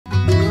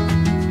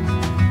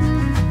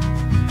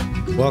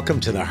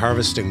Welcome to the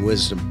Harvesting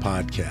Wisdom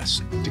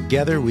podcast.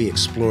 Together we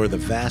explore the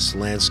vast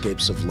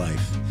landscapes of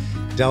life,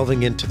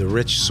 delving into the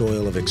rich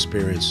soil of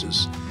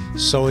experiences,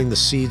 sowing the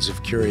seeds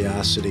of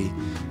curiosity,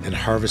 and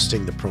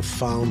harvesting the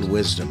profound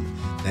wisdom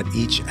that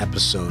each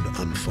episode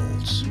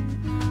unfolds.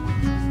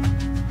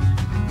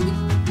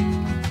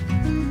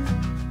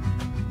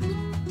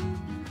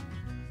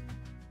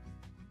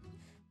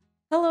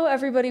 Hello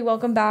everybody,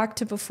 welcome back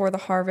to Before the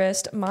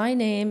Harvest. My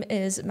name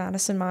is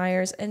Madison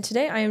Meyers, and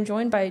today I am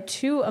joined by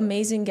two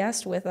amazing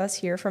guests with us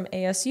here from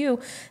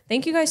ASU.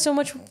 Thank you guys so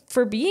much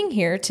for being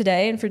here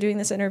today and for doing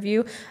this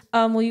interview.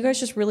 Will you guys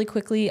just really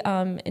quickly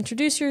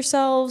introduce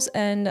yourselves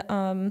and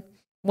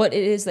what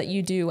it is that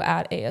you do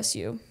at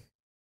ASU?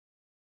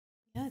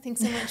 Yeah,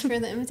 thanks so much for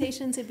the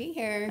invitation to be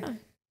here.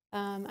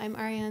 I'm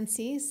Arianne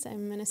Cease.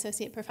 I'm an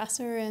associate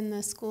professor in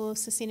the School of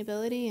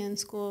Sustainability and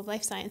School of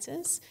Life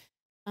Sciences.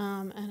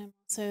 And I'm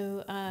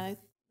also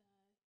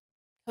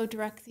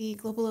co-direct the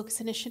Global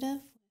Locust Initiative.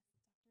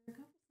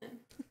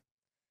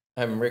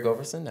 I'm Rick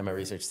Overson. I'm a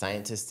research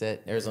scientist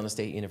at Arizona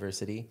State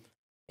University,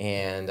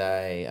 and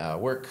I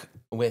work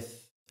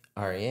with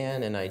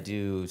Arianne, and I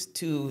do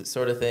two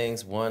sort of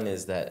things. One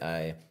is that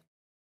I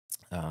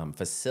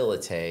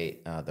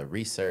facilitate the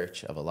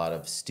research of a lot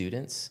of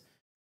students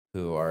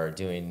who are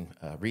doing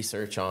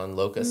research on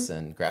locusts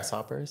and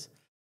grasshoppers.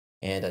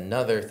 And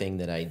another thing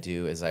that I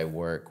do is I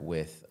work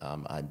with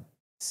a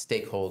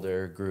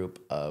stakeholder group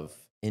of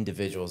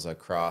individuals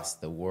across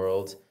the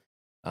world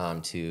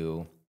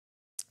to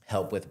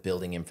help with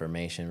building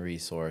information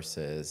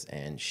resources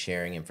and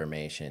sharing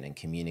information and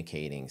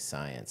communicating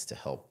science to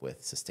help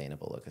with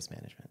sustainable locust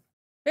management.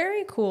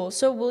 Very cool.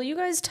 So will you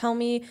guys tell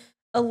me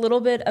a little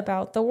bit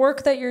about the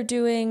work that you're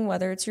doing,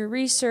 whether it's your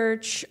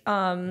research,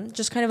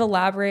 just kind of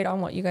elaborate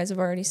on what you guys have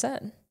already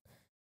said?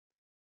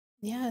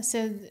 Yeah,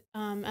 so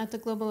at the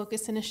Global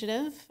Locust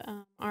Initiative,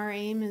 our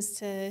aim is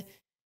to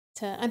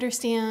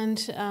understand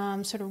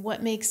sort of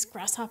what makes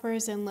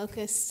grasshoppers and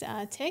locusts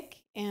tick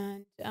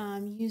and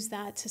use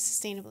that to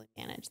sustainably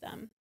manage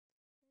them.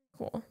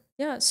 Cool.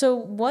 Yeah, so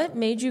what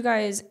made you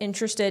guys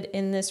interested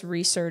in this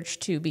research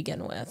to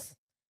begin with?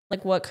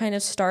 Like what kind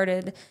of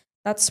started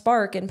that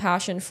spark and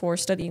passion for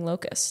studying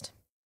locust?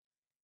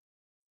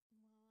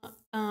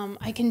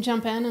 I can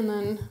jump in and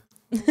then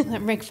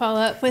let Rick follow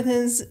up with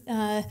his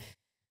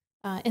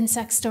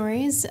insect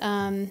stories.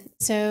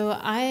 So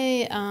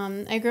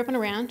I grew up on a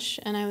ranch,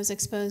 and I was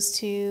exposed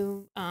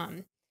to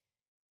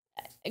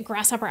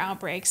grasshopper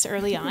outbreaks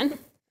early on.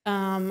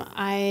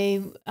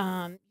 I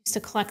used to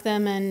collect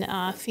them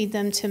and feed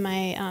them to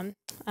my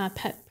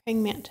pet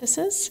praying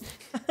mantises.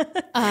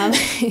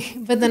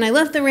 But then I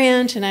left the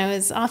ranch, and I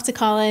was off to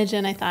college,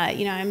 and I thought,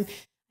 I'm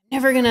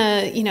never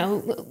gonna,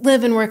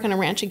 live and work on a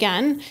ranch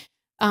again.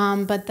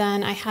 But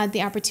then I had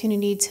the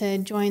opportunity to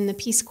join the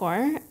Peace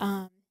Corps.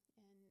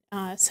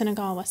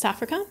 Senegal, West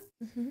Africa,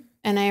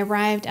 and I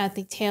arrived at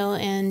the tail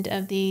end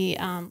of the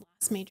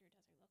last major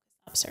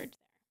upsurge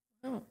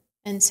there. Oh.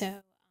 And so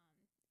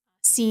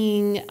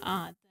seeing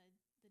the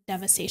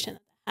devastation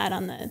that it had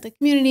on the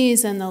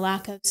communities and the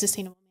lack of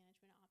sustainable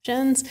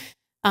management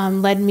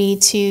options led me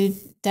to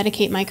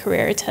dedicate my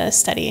career to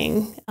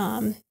studying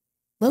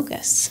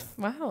locusts.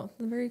 Wow,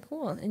 very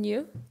cool. And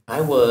you?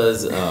 I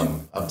was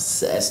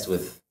obsessed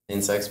with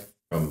insects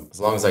from as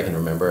long as I can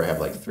remember. I have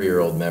like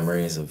 3-year-old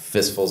memories of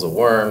fistfuls of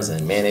worms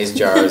and mayonnaise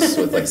jars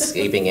with like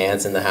escaping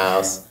ants in the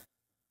house.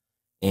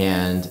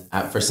 And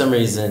for some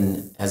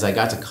reason, as I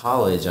got to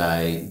college,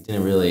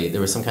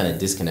 there was some kind of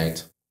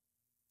disconnect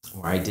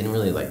where I didn't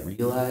really like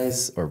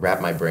realize or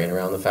wrap my brain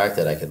around the fact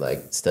that I could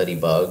like study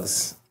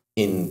bugs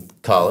in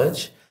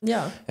college.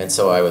 Yeah. And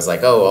so I was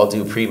like, I'll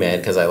do pre-med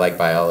because I like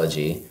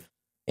biology.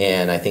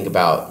 And I think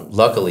about,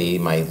 luckily,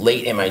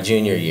 late in my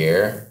junior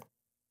year,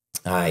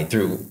 I,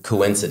 through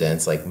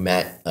coincidence,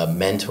 met a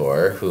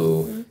mentor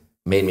who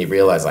made me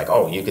realize,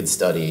 you could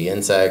study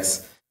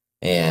insects.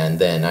 And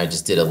then I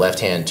just did a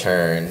left-hand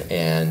turn,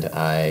 and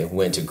I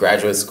went to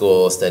graduate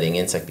school studying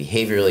insect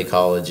behavioral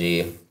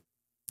ecology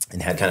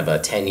and had kind of a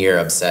 10-year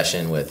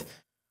obsession with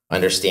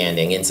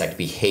understanding insect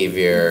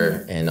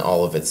behavior and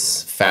all of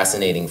its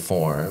fascinating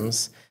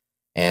forms.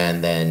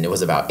 And then it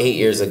was about 8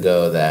 years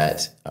ago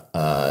that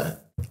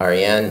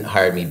Arianne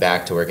hired me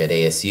back to work at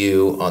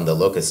ASU on the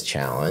Locust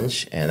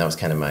Challenge, and that was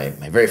kind of my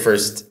very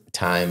first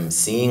time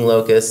seeing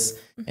locusts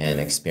and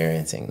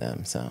experiencing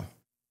them. So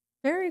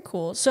very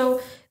cool.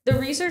 So the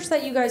research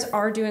that you guys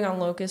are doing on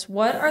locusts,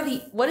 what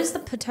is the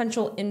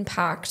potential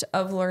impact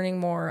of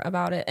learning more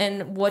about it,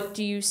 and how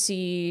do you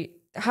see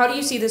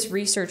this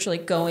research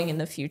going in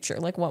the future?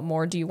 What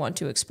more do you want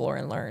to explore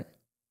and learn?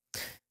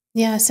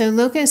 Yeah, so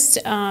locusts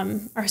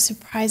are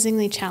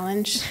surprisingly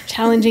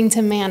challenging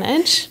to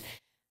manage.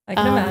 I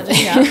can imagine,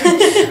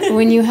 yeah.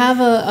 When you have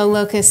a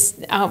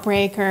locust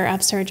outbreak or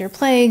upsurge or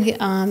plague,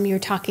 you're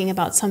talking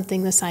about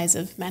something the size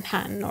of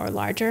Manhattan or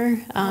larger.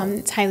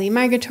 It's highly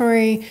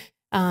migratory.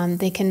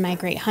 They can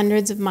migrate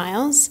hundreds of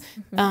miles.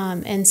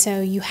 And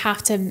so you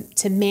have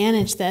to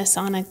manage this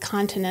on a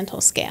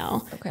continental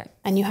scale. Okay.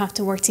 And you have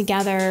to work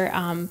together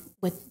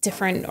with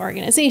different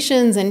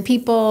organizations and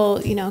people,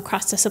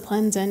 across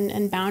disciplines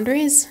and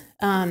boundaries.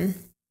 And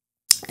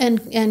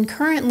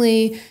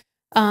currently,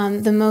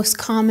 the most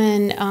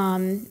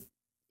common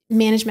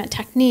management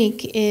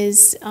technique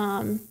is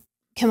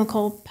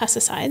chemical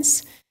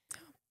pesticides.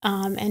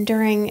 And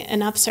during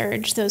an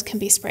upsurge, those can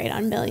be sprayed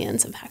on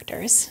millions of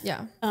hectares.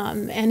 Yeah.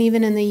 And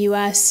even in the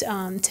U.S.,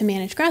 to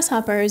manage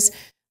grasshoppers,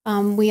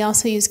 we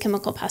also use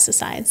chemical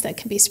pesticides that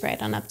can be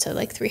sprayed on up to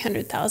like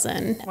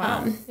 300,000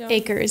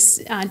 acres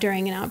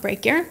during an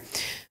outbreak year.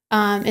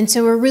 And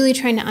so we're really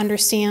trying to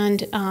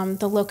understand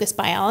the locust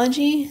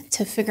biology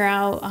to figure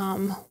out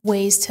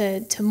ways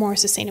to more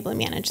sustainably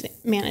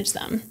manage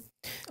them.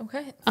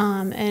 Okay.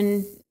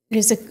 And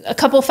there's a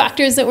couple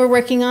factors that we're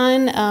working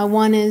on.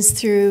 One is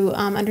through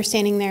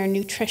understanding their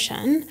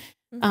nutrition,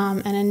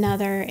 and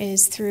another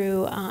is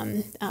through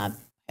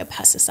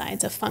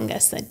pesticides, a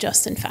fungus that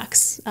just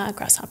infects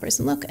grasshoppers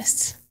and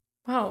locusts.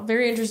 Wow,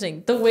 very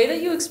interesting. The way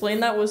that you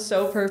explained that was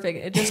so perfect.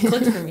 It just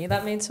clicked for me.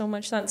 That made so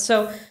much sense.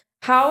 So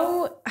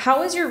how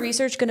is your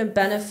research going to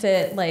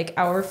benefit like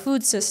our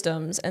food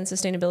systems and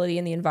sustainability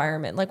in the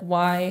environment? Like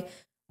why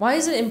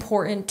is it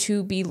important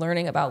to be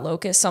learning about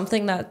locusts?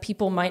 Something that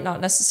people might not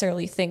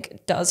necessarily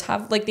think does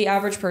have, like the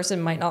average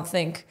person might not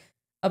think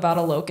about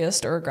a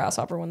locust or a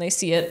grasshopper when they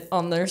see it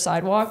on their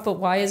sidewalk, but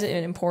why is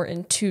it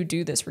important to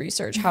do this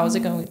research? How is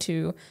it going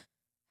to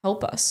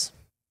help us?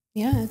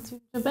 Yeah,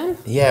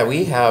 Yeah,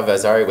 we have,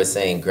 as Ari was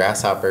saying,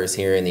 grasshoppers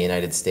here in the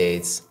United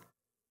States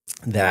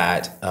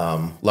that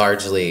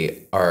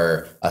largely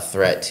are a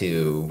threat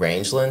to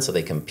rangelands, so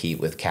they compete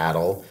with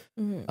cattle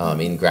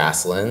in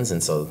grasslands,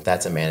 and so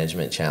that's a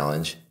management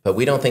challenge. But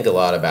we don't think a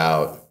lot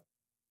about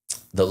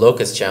the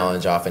locust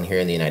challenge often here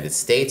in the United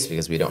States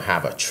because we don't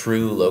have a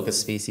true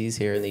locust species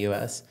here in the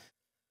U.S.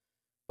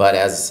 But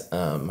as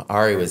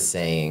Ari was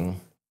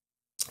saying,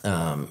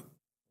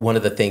 one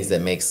of the things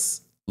that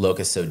makes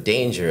locusts so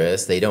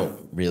dangerous, they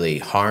don't really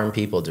harm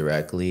people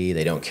directly.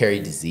 They don't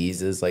carry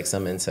diseases like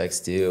some insects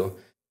do.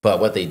 But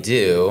what they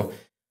do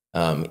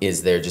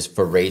is they're just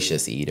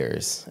voracious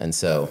eaters. And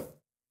so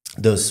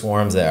those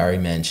swarms that Ari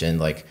mentioned,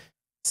 like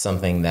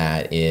something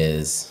that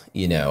is,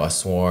 a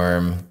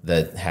swarm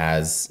that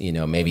has,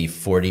 maybe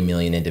 40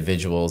 million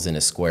individuals in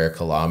a square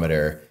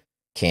kilometer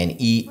can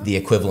eat the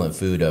equivalent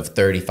food of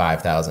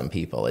 35,000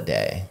 people a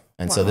day.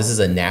 And so this is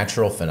a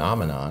natural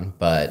phenomenon,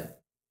 but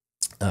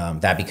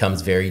that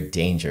becomes very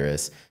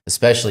dangerous,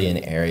 especially in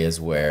areas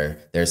where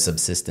there's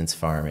subsistence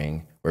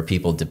farming, where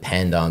people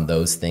depend on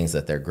those things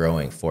that they're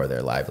growing for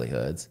their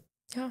livelihoods.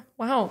 Yeah.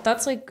 Wow.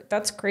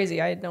 That's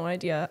crazy. I had no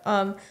idea.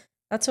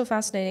 That's so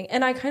fascinating.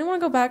 And I kind of want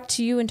to go back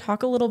to you and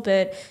talk a little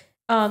bit.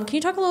 Can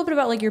you talk a little bit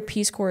about like your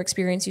Peace Corps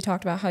experience? You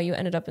talked about how you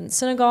ended up in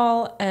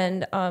Senegal,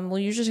 and will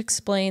you just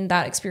explain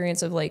that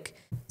experience of like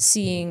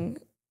seeing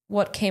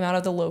what came out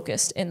of the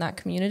locust in that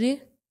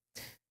community?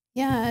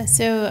 Yeah.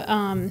 So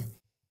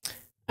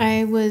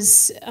I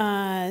was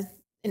an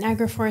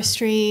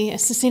a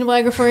sustainable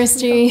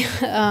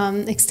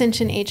agroforestry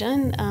extension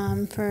agent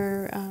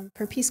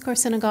for Peace Corps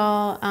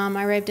Senegal.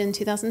 I arrived in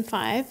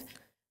 2005,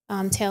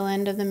 tail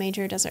end of the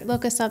major desert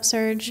locust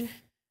upsurge,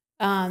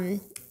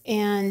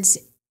 and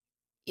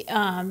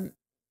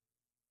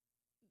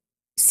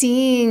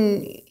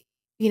seeing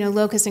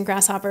locusts and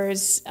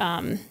grasshoppers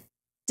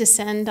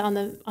descend on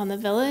the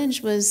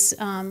village was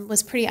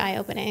pretty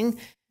eye-opening.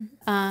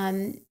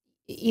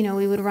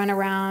 We would run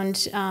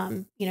around,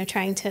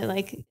 trying to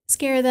like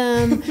scare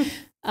them.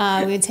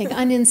 We would take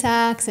onion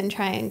sacks and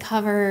try and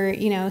cover,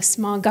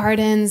 small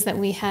gardens that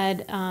we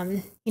had,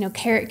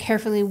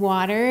 carefully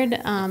watered.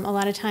 A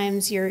lot of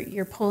times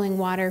you're pulling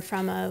water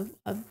from a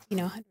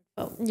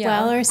 100-foot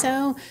well or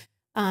so,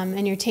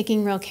 and you're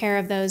taking real care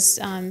of those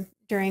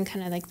during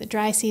kind of like the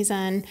dry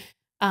season.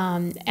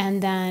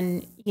 And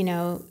then,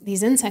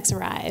 these insects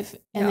arrive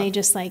and they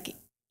just like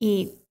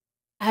eat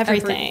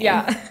everything.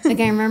 Like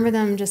I remember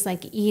them just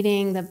like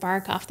eating the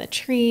bark off the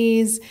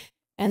trees.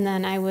 And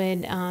then I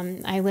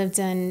lived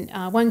in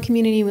one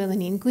community with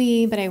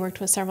Ngui, but I worked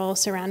with several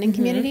surrounding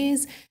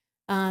communities.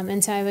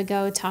 And so I would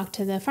go talk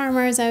to the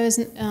farmers I was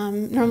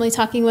normally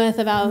talking with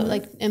about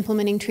like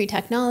implementing tree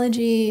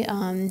technology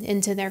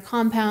into their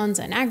compounds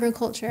and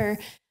agriculture.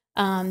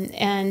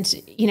 And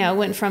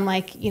went from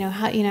like,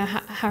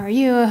 how are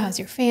you? How's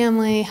your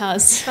family?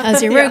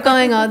 How's your work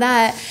going? All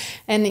that.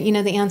 And,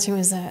 the answer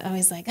was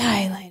always like,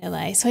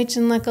 it's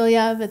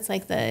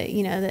like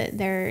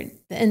the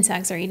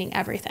insects are eating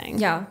everything.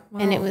 Yeah. Wow.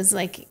 And it was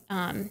like,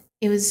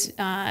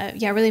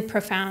 really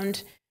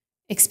profound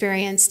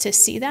experience to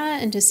see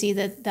that and to see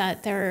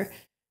that there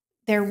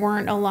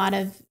weren't a lot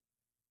of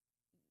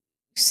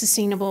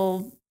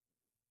sustainable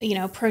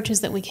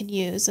approaches that we could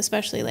use,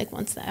 especially like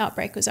once the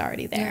outbreak was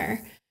already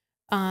there.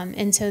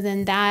 And so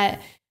then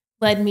that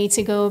led me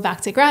to go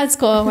back to grad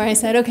school where I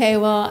said, okay,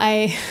 well,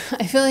 I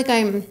feel like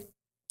I'm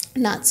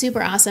not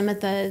super awesome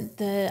at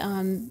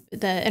the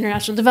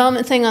international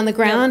development thing on the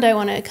ground. I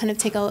want to kind of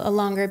take a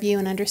longer view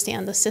and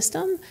understand the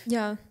system.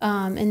 Yeah.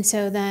 And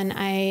so then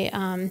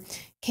I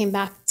came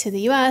back to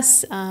the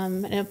U.S.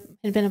 And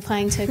had been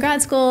applying to grad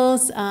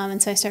schools,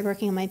 and so I started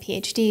working on my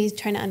PhD,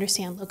 trying to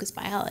understand locust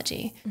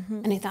biology.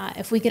 And I thought,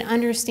 if we could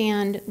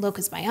understand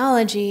locust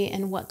biology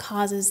and what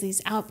causes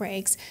these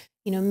outbreaks,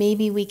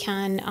 maybe we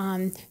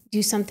can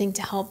do something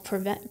to help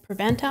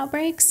prevent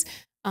outbreaks,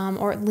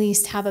 or at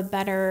least have a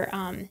better,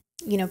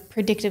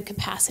 predictive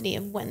capacity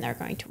of when they're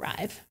going to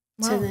arrive.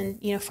 Wow. So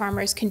then,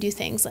 farmers can do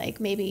things like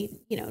maybe,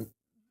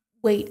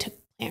 wait to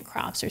plant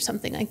crops or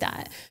something like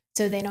that,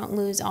 so they don't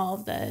lose all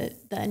of the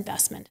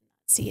investment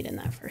seed in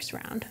that first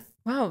round.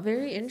 Wow,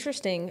 very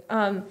interesting.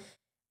 And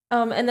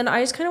then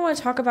I just kind of want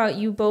to talk about,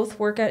 you both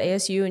work at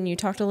ASU, and you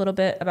talked a little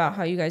bit about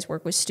how you guys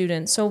work with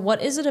students. So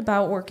what is it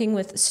about working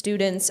with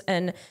students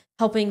and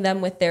helping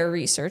them with their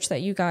research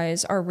that you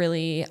guys are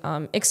really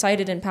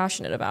excited and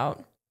passionate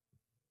about?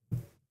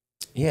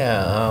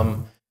 Yeah,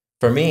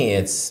 for me,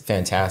 it's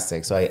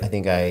fantastic. So I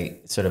think I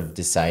sort of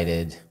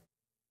decided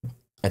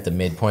at the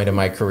midpoint of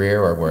my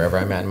career, or wherever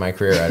I'm at in my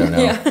career, I don't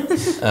know,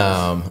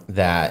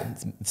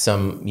 that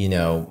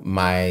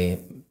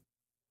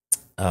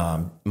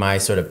my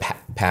sort of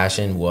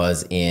passion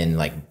was in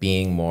like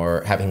having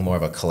more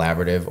of a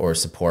collaborative or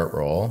support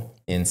role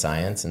in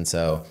science. And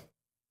so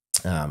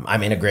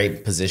I'm in a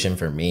great position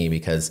for me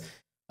because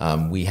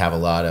we have a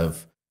lot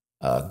of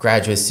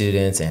graduate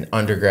students and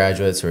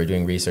undergraduates who are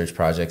doing research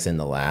projects in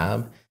the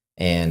lab,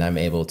 and I'm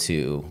able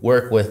to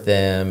work with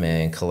them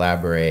and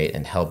collaborate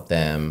and help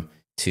them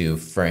to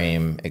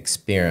frame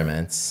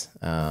experiments.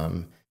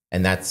 And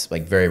that's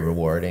like very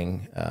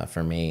rewarding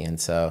for me. And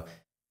so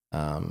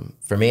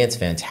for me, it's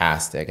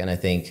fantastic. And I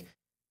think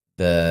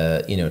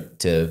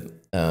to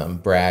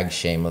brag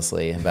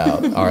shamelessly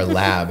about our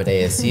lab at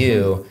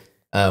ASU,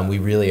 we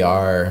really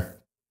are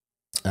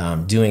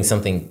doing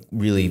something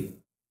really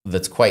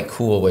that's quite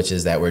cool, which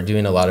is that we're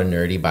doing a lot of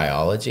nerdy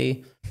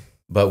biology,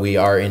 but we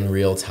are in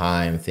real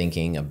time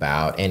thinking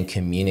about and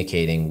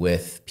communicating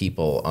with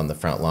people on the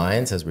front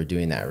lines as we're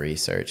doing that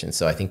research. And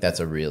so I think that's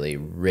a really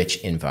rich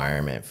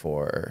environment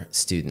for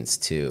students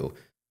to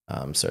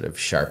sort of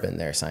sharpen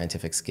their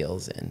scientific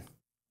skills in.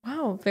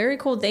 Wow, very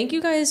cool. Thank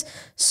you guys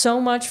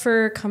so much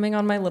for coming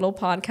on my little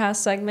podcast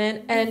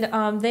segment.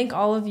 And thank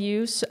all of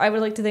you. I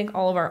would like to thank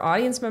all of our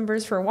audience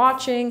members for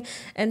watching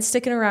and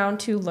sticking around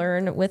to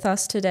learn with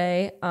us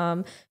today.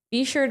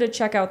 Be sure to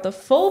check out the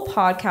full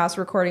podcast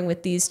recording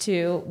with these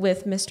two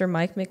with Mr.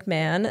 Mike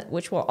McMahon,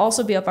 which will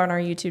also be up on our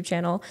YouTube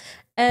channel.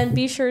 And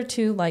be sure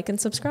to like and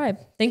subscribe.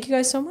 Thank you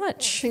guys so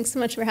much. Thanks so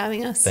much for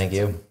having us. Thank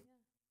you.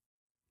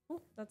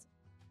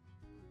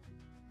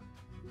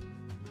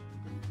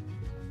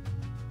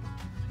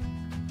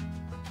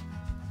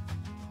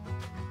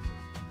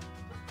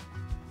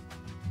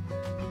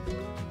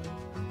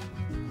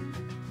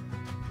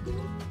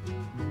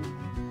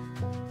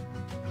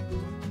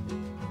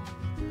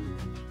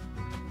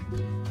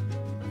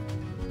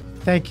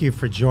 Thank you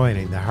for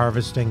joining the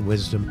Harvesting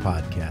Wisdom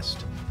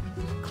podcast.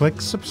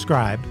 Click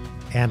subscribe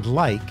and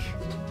like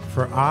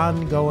for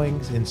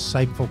ongoing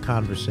insightful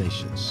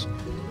conversations.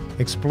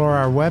 Explore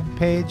our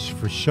webpage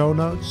for show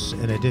notes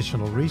and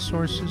additional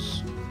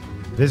resources.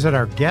 Visit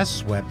our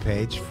guests'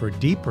 webpage for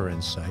deeper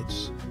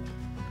insights.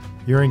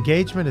 Your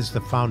engagement is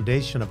the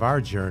foundation of our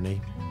journey,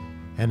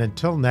 and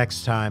until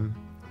next time,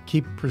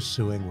 keep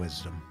pursuing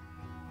wisdom.